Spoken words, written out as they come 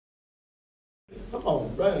Come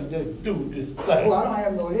on, Brian, just do this thing. Oh, I don't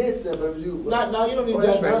have no headset, but if you... No, you don't need oh, that.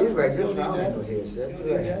 That's right, you're right. You don't I don't need have no that. headset. You don't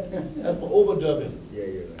need that. That's for overdubbing. Yeah,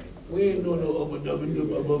 you're right. We ain't doing no overdubbing.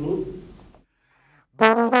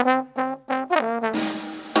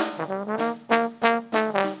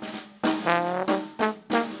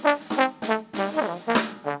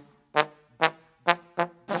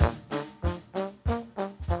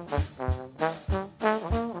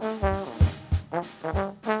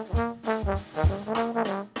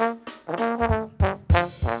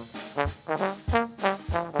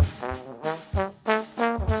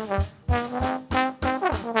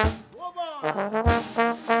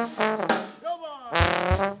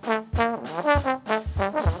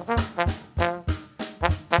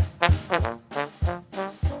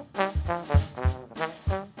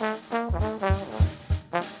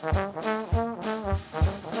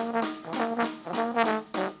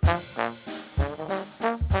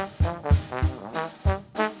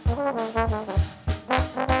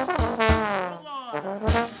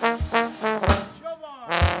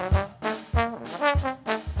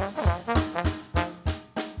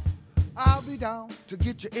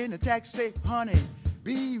 In a taxi, honey,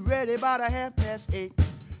 be ready about 8:30.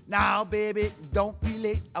 Now, baby, don't be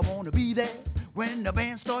late. I wanna be there when the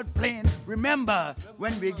band start playing. Remember,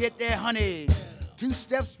 when we get there, honey, 2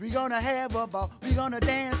 steps we gonna have about. We gonna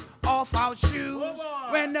dance off our shoes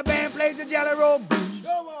when the band plays the Jelly Roll Blues.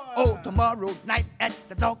 Oh, tomorrow night at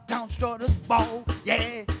the Darktown Strutters ball.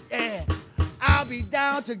 Yeah, yeah. I'll be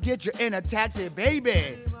down to get you in a taxi,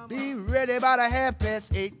 baby. Be ready about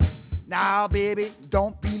 8:30. Now, baby,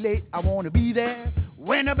 don't be late. I want to be there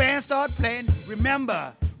when the band start playing.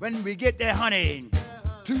 Remember, when we get there, honey,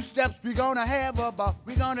 2 steps we gonna have about.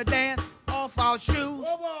 We gonna dance off our shoes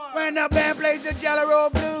when the band plays the Jelly Roll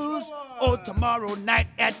Blues. Oh, tomorrow night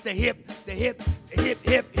at the hip, hip,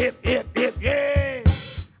 hip.